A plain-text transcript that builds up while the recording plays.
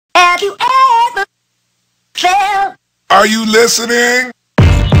Have you ever felt? Are you listening?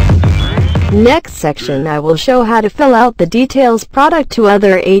 Next section I will show how to fill out the details product to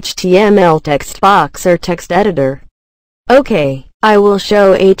other HTML text box or text editor. Okay, I will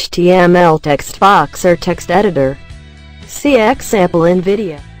show HTML text box or text editor. See example in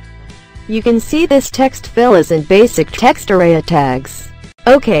video. You can see this text fill is in basic text array tags.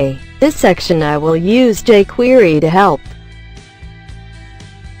 Okay, this section I will use jQuery to help.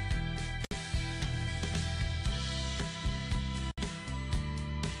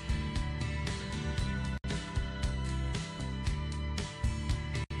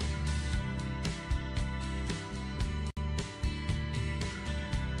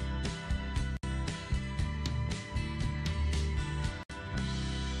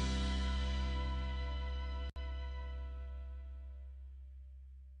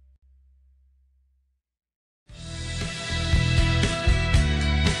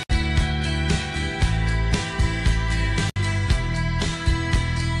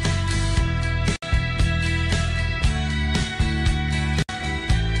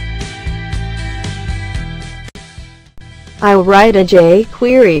 I will write a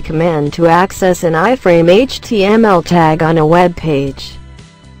jQuery command to access an iframe HTML tag on a web page,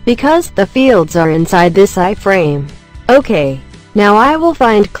 because the fields are inside this iframe. Okay, now I will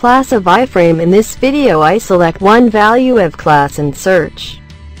find class of iframe. In this video I select one value of class and search.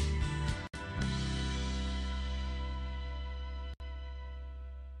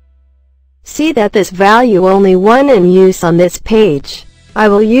 See that this value only one in use on this page. I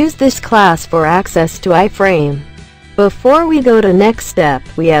will use this class for access to iframe. Before we go to next step,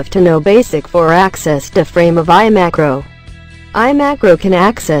 we have to know basic for access to frame of iMacro. iMacro can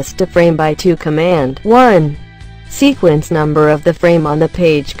access to frame by two command. 1. Sequence number of the frame on the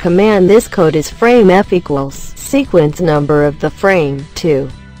page command. This code is frame f equals sequence number of the frame. 2.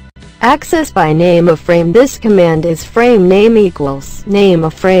 Access by name of frame. This command is frame name equals name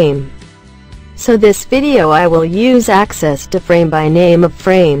of frame. So this video I will use access to frame by name of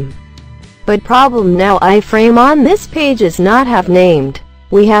frame. But problem now, iframe on this page is not have named.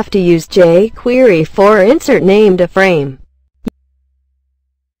 We have to use jQuery for insert name to frame.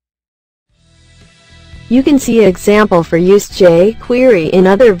 You can see example for use jQuery in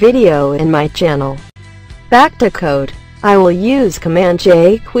other video in my channel. Back to code. I will use command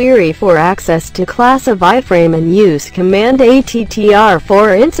jQuery for access to class of iframe and use command attr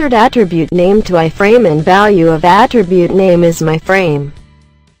for insert attribute name to iframe, and value of attribute name is my frame.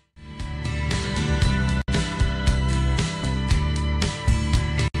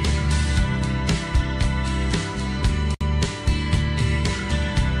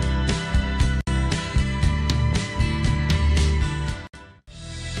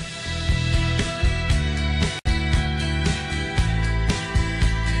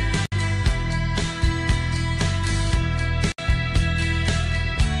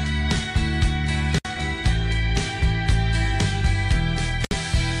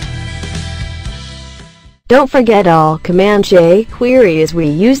 Don't forget all command jQuery as we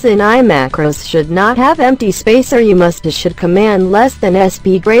use in iMacros should not have empty space, or you should command less than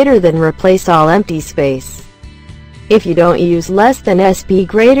sp greater than replace all empty space. If you don't use less than sp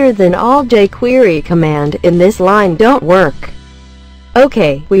greater than all, jQuery command in this line don't work.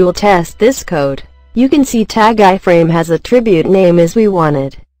 Okay, we will test this code. You can see tag iframe has attribute name as we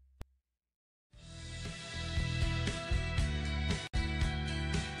wanted.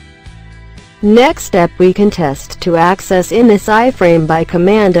 Next step, we can test to access in this iframe by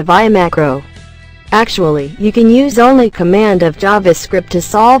command of iMacro. Actually, you can use only command of JavaScript to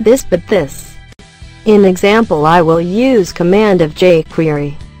solve this, but in example I will use command of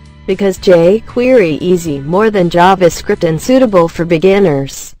jQuery, because jQuery easy more than JavaScript and suitable for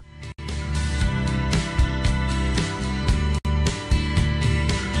beginners.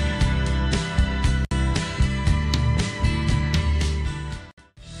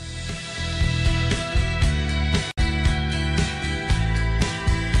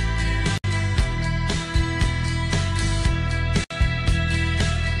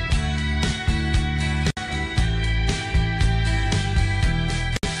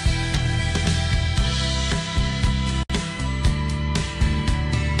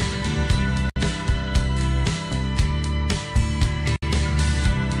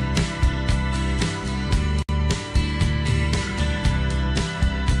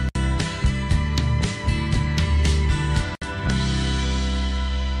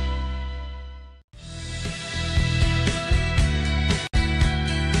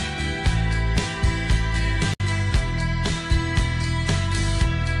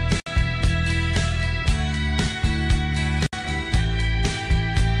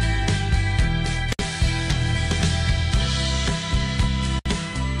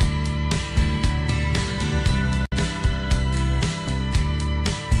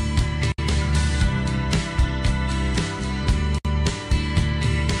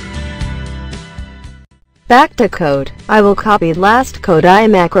 Back to code. I will copy last code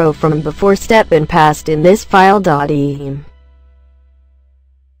iMacro from before step and paste in this file.im.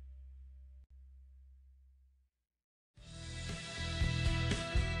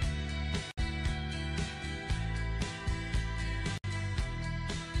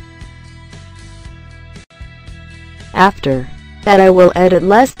 After that I will edit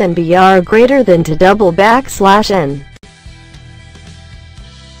less than br greater than to double \n.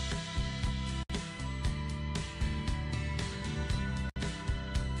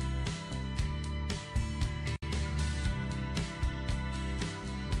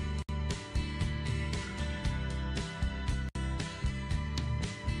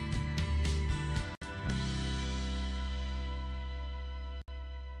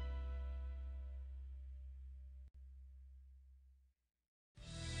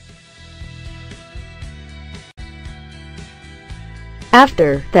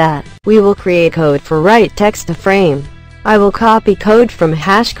 After that, we will create code for write text to frame. I will copy code from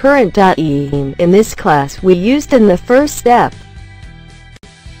 #current.im in this class we used in the first step.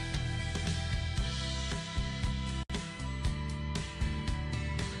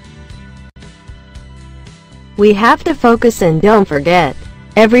 We have to focus and don't forget,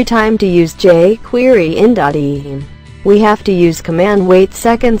 every time to use jQuery in.im. We have to use command wait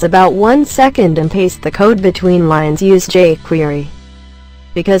seconds about 1 second and paste the code between lines use jQuery.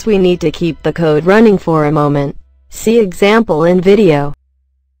 Because we need to keep the code running for a moment. See example in video.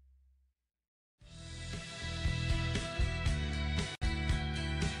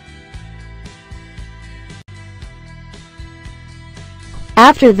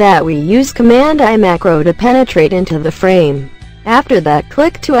 After that we use command iMacro to penetrate into the frame. After that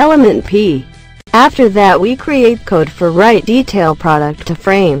click to element P. After that we create code for write detail product to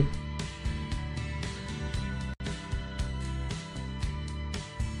frame.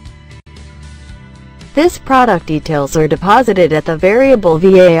 This product details are deposited at the variable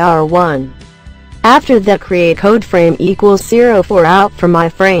var1. After that create code frame equals 0 for out from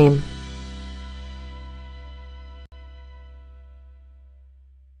iframe.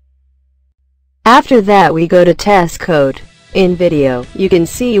 After that we go to test code. In video, you can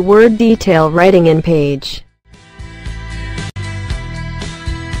see word detail writing in page.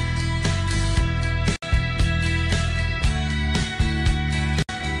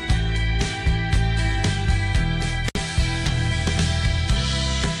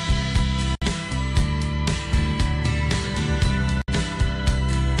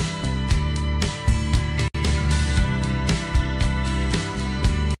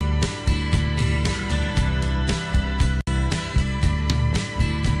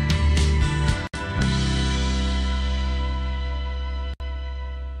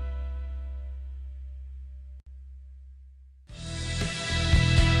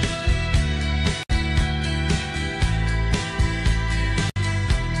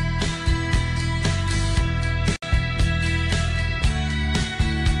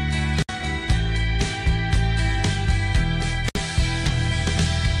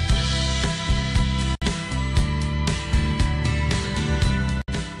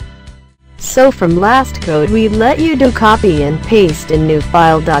 So from last code we let you do copy and paste in new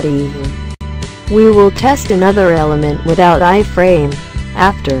file.im. We will test another element without iframe.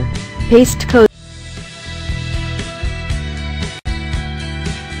 After paste code.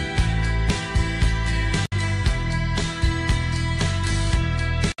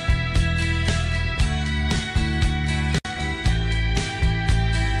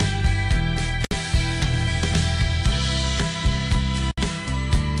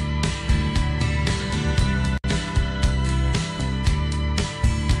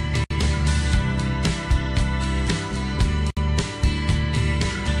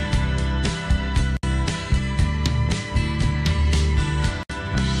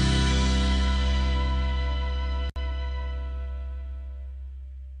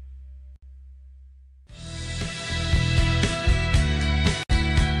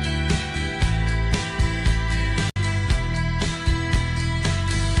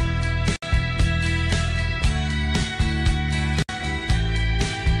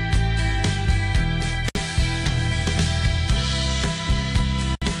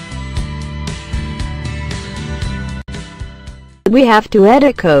 We have to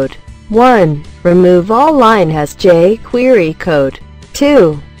edit code. 1. Remove all line has jQuery code.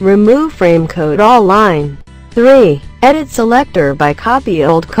 2. Remove frame code all line. 3. Edit selector by copy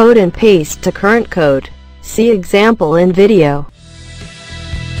old code and paste to current code. See example in video.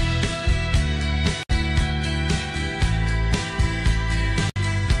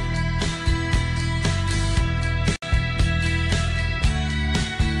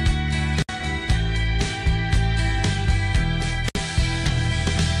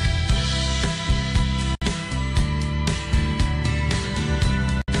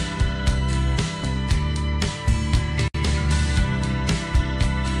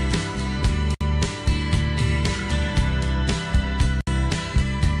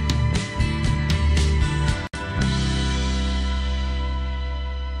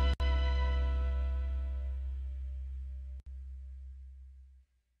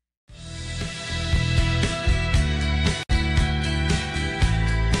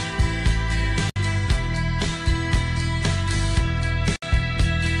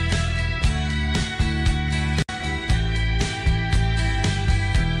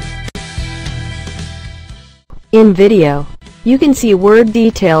 In video, you can see word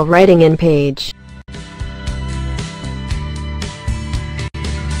detail writing in page.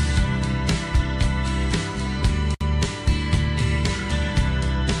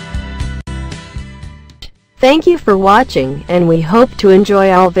 Thank you for watching, and we hope to enjoy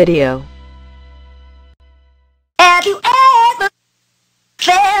our video. Have you ever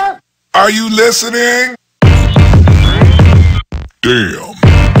felt? Are you listening? Damn.